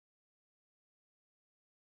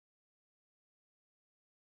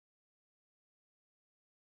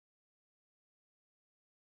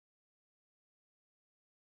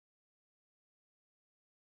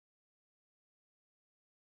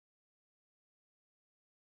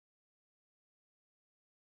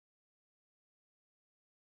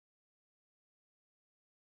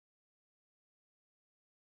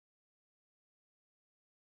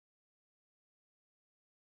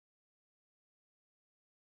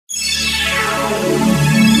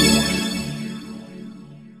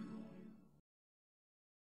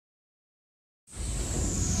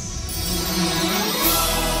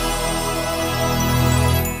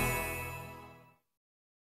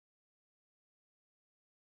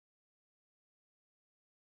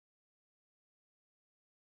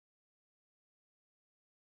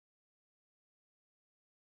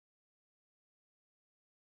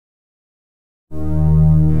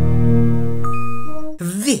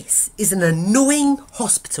This is an annoying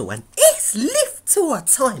hospital and it's lifts all the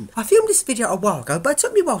time. I filmed this video a while ago, but it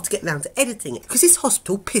took me a while to get around to editing it because this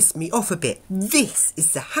hospital pissed me off a bit. This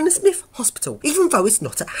is the Hammersmith Hospital, even though it's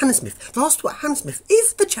not at Hammersmith. The hospital at Hammersmith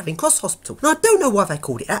is the Charing Cross Hospital. Now I don't know why they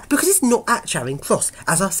called it that, because it's not at Charing Cross.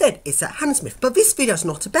 As I said, it's at Hammersmith, but this video is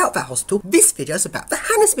not about that hospital. This video is about the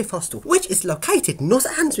Hammersmith Hospital, which is located not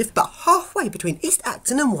at Hammersmith, but halfway between East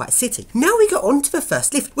Acton and White City. Now we go on to the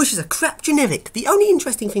first lift, which is a crap generic. The only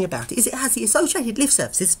interesting thing about it is it has the Associated Lift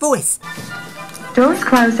Services voice. Doors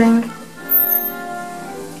closing.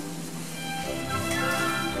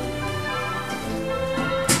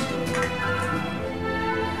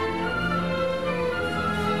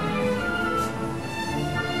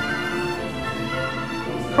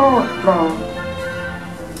 Fourth floor.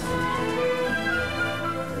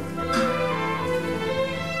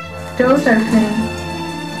 Doors opening.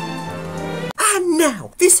 And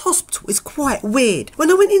now, this hospital is quite weird. When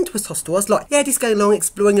I went into this hospital, I was like, yeah, just going along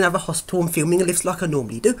exploring another hospital and filming lifts like I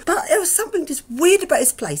normally do. But there was something just weird about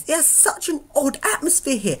this place. It has such an odd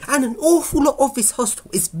atmosphere here, and an awful lot of this hospital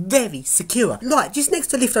is very secure. Like, just next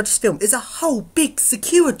to the lift I just filmed, there's a whole big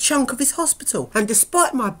secure chunk of this hospital. And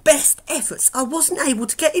despite my best efforts, I wasn't able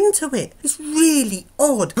to get into it. It's really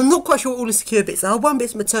odd. I'm not quite sure what all the secure bits are. One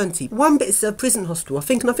bit's maternity, one bit's a prison hospital, I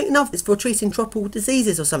think, and I think another is for treating tropical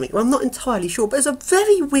diseases or something. Well, I'm not entirely sure, but there's a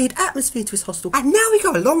very weird atmosphere to this hostel. And now we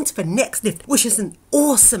go along to the next lift, which is an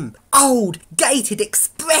awesome old gated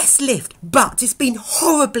express lift, but it's been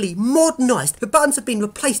horribly modernised. The buttons have been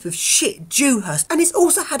replaced with shit Dewhurst, and it's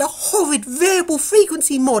also had a horrid variable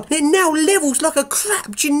frequency mod, and it now levels like a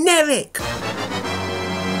crap generic.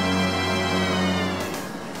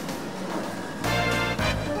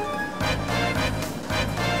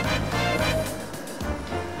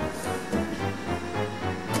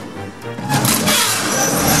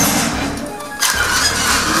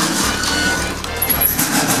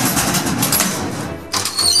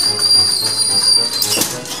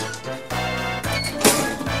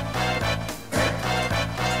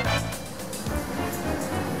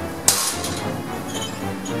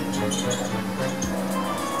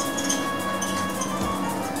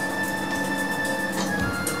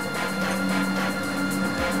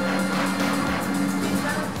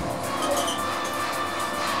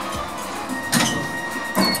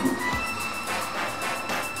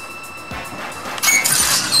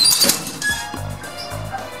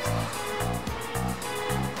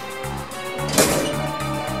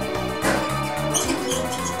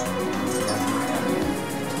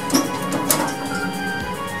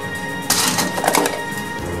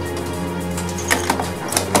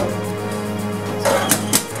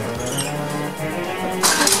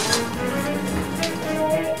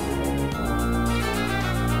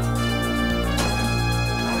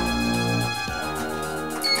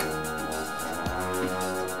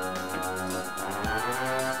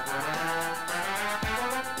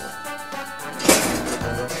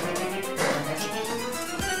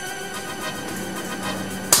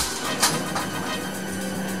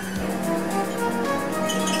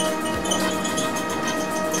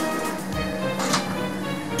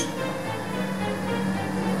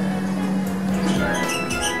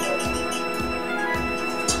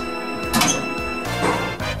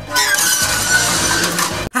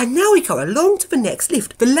 And now we go along to the next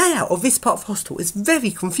lift. The layout of this part of the hospital is very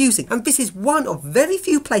confusing, and this is one of very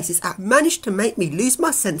few places that managed to make me lose my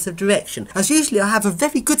sense of direction. As usually I have a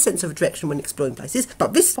very good sense of direction when exploring places,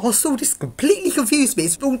 but this hostel just completely confused me.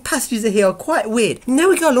 All the passages here are quite weird. Now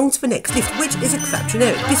we go along to the next lift, which is a crap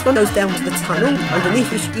generic. This one goes down to the tunnel,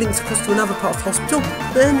 underneath which links across to another part of the hospital,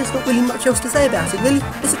 and there's not really much else to say about it really.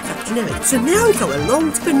 It's a crap generic. So now we go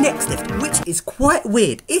along to the next lift, which is quite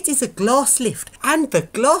weird. It is a glass lift, and the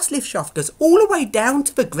glass lift shaft goes all the way down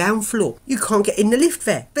to the ground floor. You can't get in the lift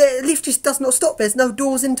there. The lift just does not stop. There's no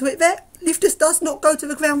doors into it there. Lift just does not go to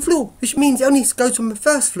the ground floor, which means it only goes from the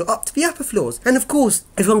first floor up to the upper floors. And of course,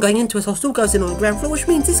 everyone going into a hostel goes in on the ground floor, which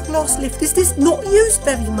means this glass lift is just not used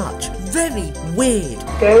very much. Very weird.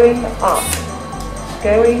 Going up.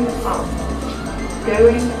 Going up.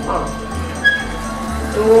 Going up.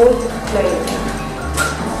 Doors closing.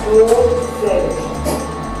 Doors closing.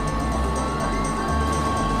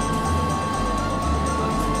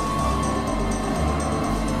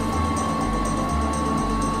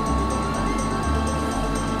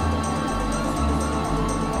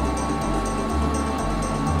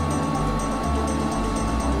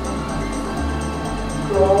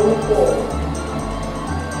 Door 4.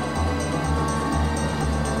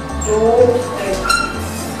 Doors open.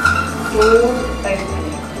 Doors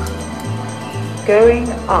opening. Going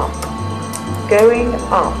up. Going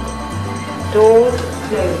up. Doors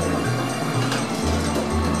closing.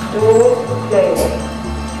 Doors closing.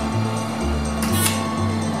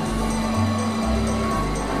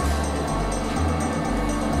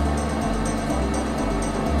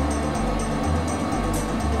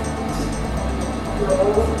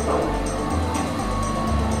 Doors up.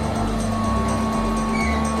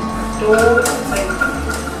 Doors open.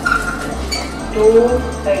 Doors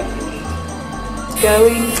opening.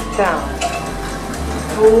 Going down.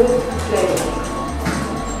 Doors closing.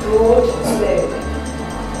 Doors closing.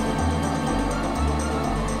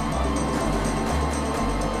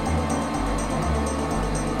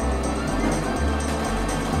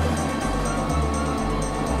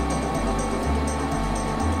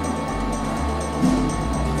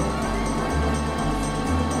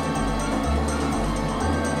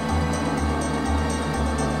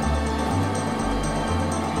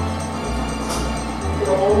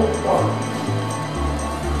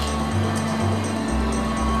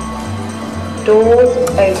 Doors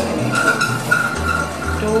opening.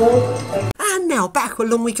 Doors opening. And now back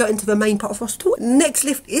along we go into the main part of the hospital. Next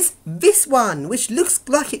lift is this one, which looks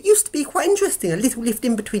like it used to be quite interesting. A little lift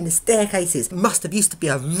in between the staircases. Must have used to be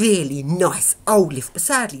a really nice old lift, but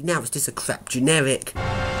sadly now it's just a crap generic.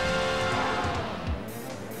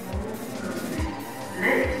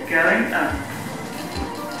 Lift going up.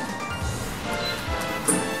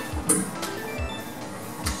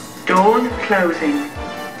 Doors closing.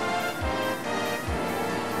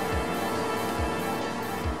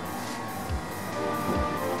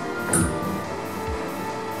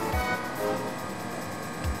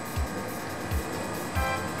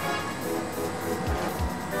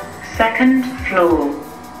 Second floor.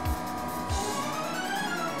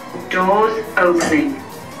 Doors opening.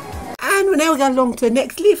 And now we go along to the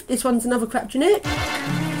next lift. This one's another crap generic.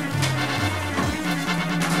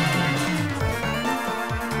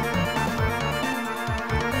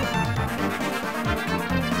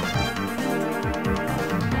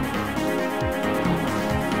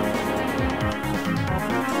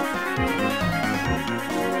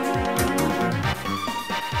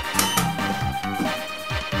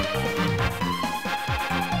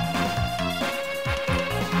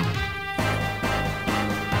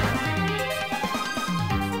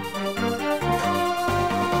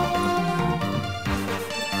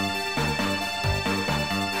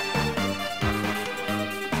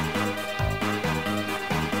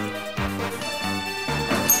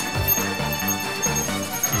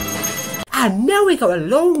 And now we go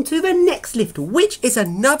along to the next lift, which is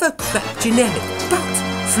another crap generic, but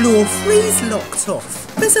floor 3's locked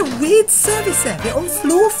off. There's a weird service area on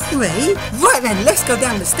floor 3. Right then, let's go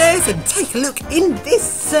down the stairs and take a look in this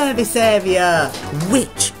service area,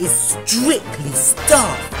 which is strictly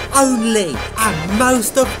staff only. And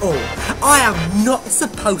most of all, I am not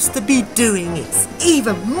supposed to be doing it.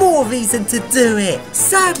 Even more reason to do it.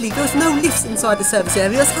 Sadly, there's no lifts inside the service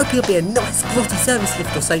area. I was hoping it'd be a nice grotty service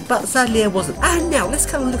lift or so, but sadly there wasn't. And now let's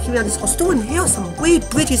go and look around this hostel, and here are some weird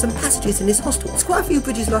bridges and passages in this hostel. There's quite a few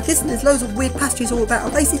bridges like this, and there's loads of weird passages all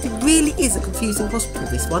about. Basically, it really is a confusing hospital,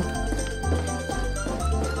 this one.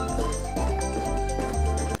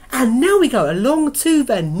 And now we go along to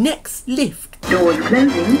the next lift. Doors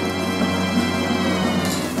closing.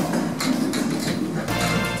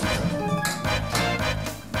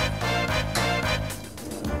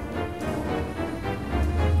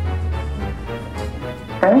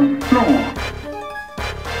 Fourth floor.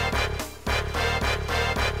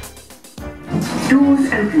 Doors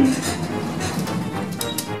opening.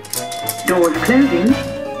 Doors closing.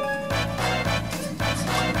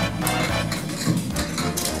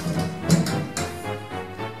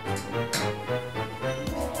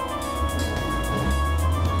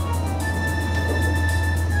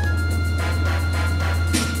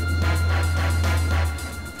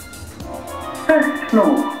 First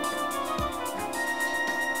floor.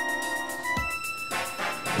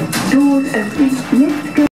 Doors opening. Let's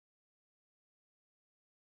go.